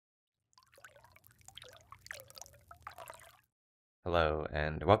Hello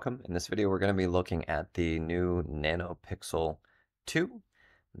and welcome. In this video, we're going to be looking at the new NanoPixel 2,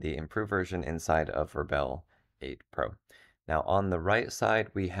 the improved version inside of Rebelle 8 Pro. Now, on the right side,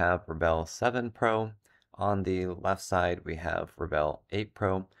 we have Rebelle 7 Pro. On the left side, we have Rebelle 8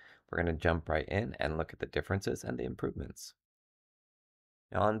 Pro. We're going to jump right in and look at the differences and the improvements.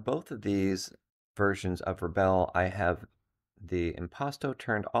 Now, on both of these versions of Rebelle, I have the impasto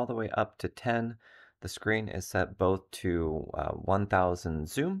turned all the way up to 10. The screen is set both to 1000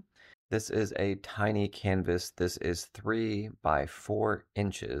 zoom. This is a tiny canvas. This is 3 by 4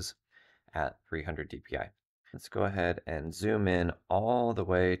 inches at 300 dpi. Let's go ahead and zoom in all the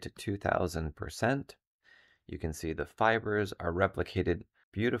way to 2000%. You can see the fibers are replicated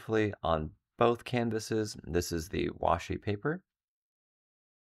beautifully on both canvases. This is the washi paper.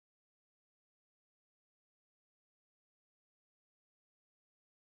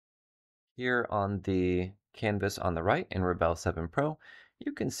 Here on the canvas on the right in Rebelle 7 Pro,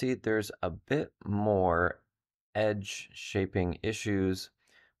 you can see there's a bit more edge shaping issues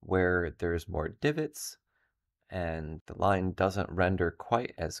where there's more divots and the line doesn't render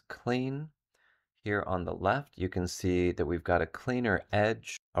quite as clean. Here on the left, you can see that we've got a cleaner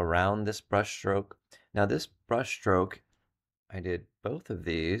edge around this brush stroke. Now this brush stroke, I did both of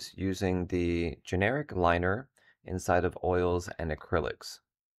these using the generic liner inside of oils and acrylics.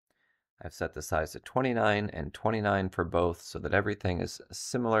 I've set the size to 29 and 29 for both so that everything is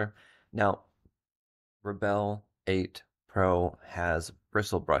similar. Now, Rebelle 8 Pro has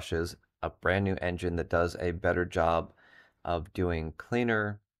bristle brushes, a brand new engine that does a better job of doing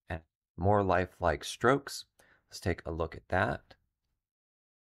cleaner and more lifelike strokes. Let's take a look at that.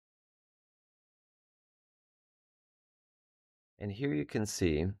 And here you can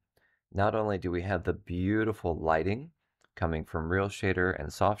see, not only do we have the beautiful lighting coming from Real Shader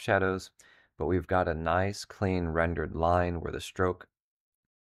and soft shadows, but we've got a nice clean rendered line where the stroke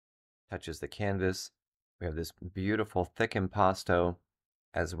touches the canvas. We have this beautiful thick impasto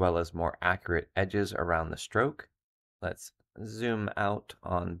as well as more accurate edges around the stroke. Let's zoom out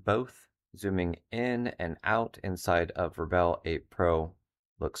on both. Zooming in and out inside of Rebelle 8 Pro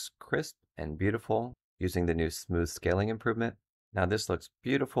looks crisp and beautiful using the new smooth scaling improvement. Now this looks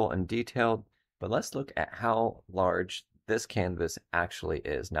beautiful and detailed, but let's look at how large this canvas actually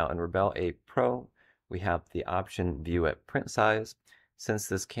is. Now in Rebelle 8 Pro, we have the option view at print size. Since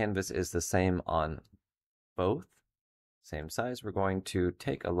this canvas is the same on both, same size, we're going to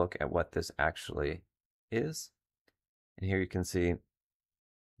take a look at what this actually is. And here you can see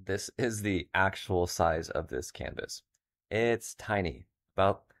this is the actual size of this canvas. It's tiny,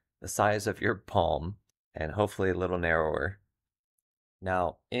 about the size of your palm, and hopefully a little narrower.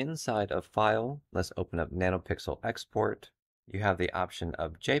 Now, inside of File, let's open up NanoPixel Export. You have the option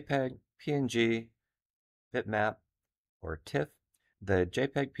of JPEG, PNG, bitmap, or TIFF. The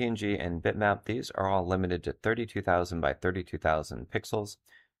JPEG, PNG, and bitmap, these are all limited to 32,000 by 32,000 pixels,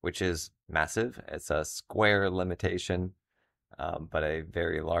 which is massive. It's a square limitation, but a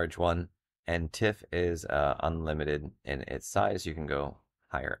very large one. And TIFF is unlimited in its size. You can go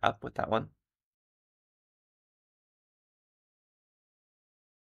higher up with that one.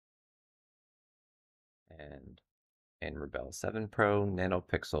 And in Rebelle 7 Pro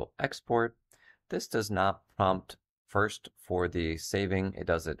NanoPixel Export, this does not prompt first for the saving, it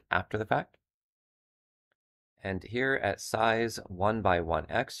does it after the fact. And here at size 1 by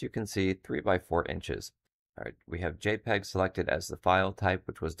 1x, you can see 3 by 4 inches. All right, we have JPEG selected as the file type,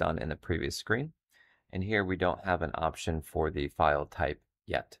 which was done in the previous screen. And here we don't have an option for the file type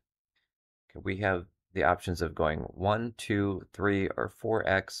yet. Okay, we have the options of going 1, 2, 3, or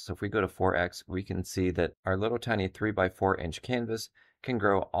 4x. So if we go to 4x, we can see that our little tiny 3 by 4 inch canvas can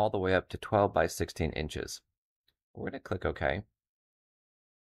grow all the way up to 12 by 16 inches. We're going to click OK.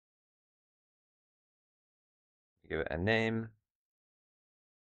 Give it a name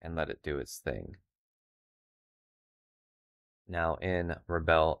and let it do its thing. Now in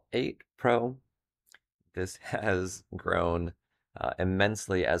Rebelle 8 Pro, this has grown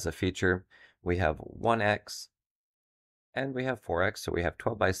immensely as a feature. We have 1x and we have 4x, so we have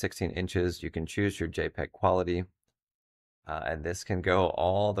 12 by 16 inches. You can choose your JPEG quality, and this can go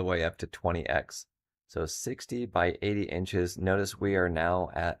all the way up to 20x. So 60 by 80 inches. Notice we are now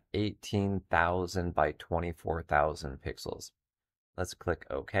at 18,000 by 24,000 pixels. Let's click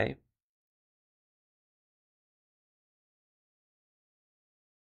OK.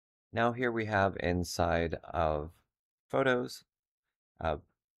 Now here we have inside of Photos.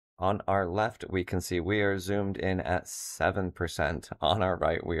 On our left, we can see we are zoomed in at 7%. On our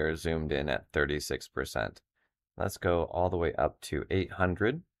right, we are zoomed in at 36%. Let's go all the way up to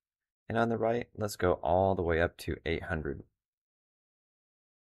 800. And on the right, let's go all the way up to 800.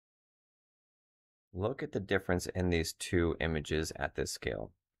 Look at the difference in these two images at this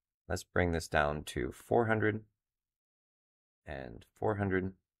scale. Let's bring this down to 400 and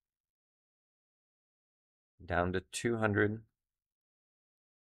 400, down to 200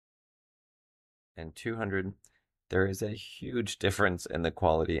 and 200. There is a huge difference in the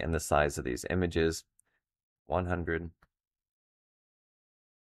quality and the size of these images. 100,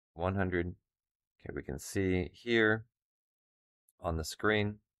 100. Okay, we can see here on the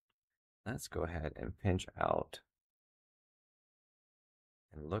screen. Let's go ahead and pinch out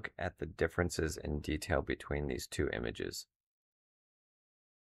and look at the differences in detail between these two images.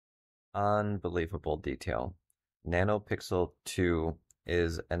 Unbelievable detail. NanoPixel 2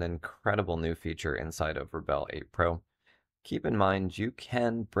 is an incredible new feature inside of Rebelle 8 Pro. Keep in mind, you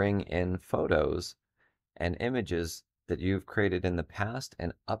can bring in photos and images that you've created in the past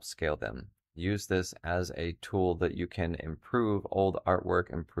and upscale them. Use this as a tool that you can improve old artwork,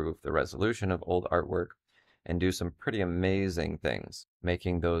 improve the resolution of old artwork, and do some pretty amazing things,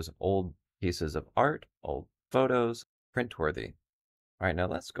 making those old pieces of art, old photos, print-worthy. All right, now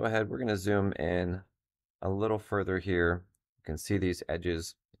let's go ahead. We're going to zoom in a little further here. You can see these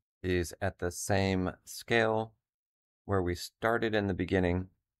edges, these at the same scale where we started in the beginning.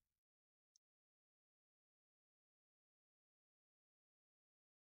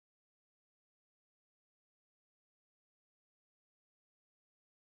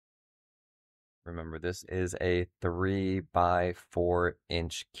 Remember, this is a 3 by 4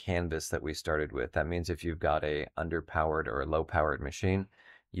 inch canvas that we started with. That means if you've got a underpowered or a low-powered machine,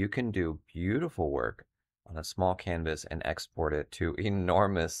 you can do beautiful work on a small canvas and export it to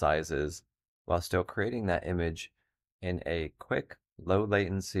enormous sizes while still creating that image in a quick, low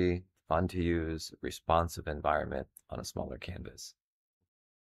latency, fun to use, responsive environment on a smaller canvas.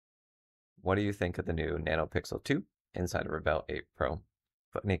 What do you think of the new NanoPixel 2 inside of Rebelle 8 Pro?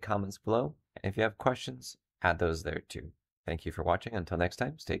 Put any comments below, and if you have questions, add those there too. Thank you for watching. Until next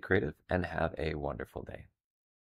time, stay creative and have a wonderful day.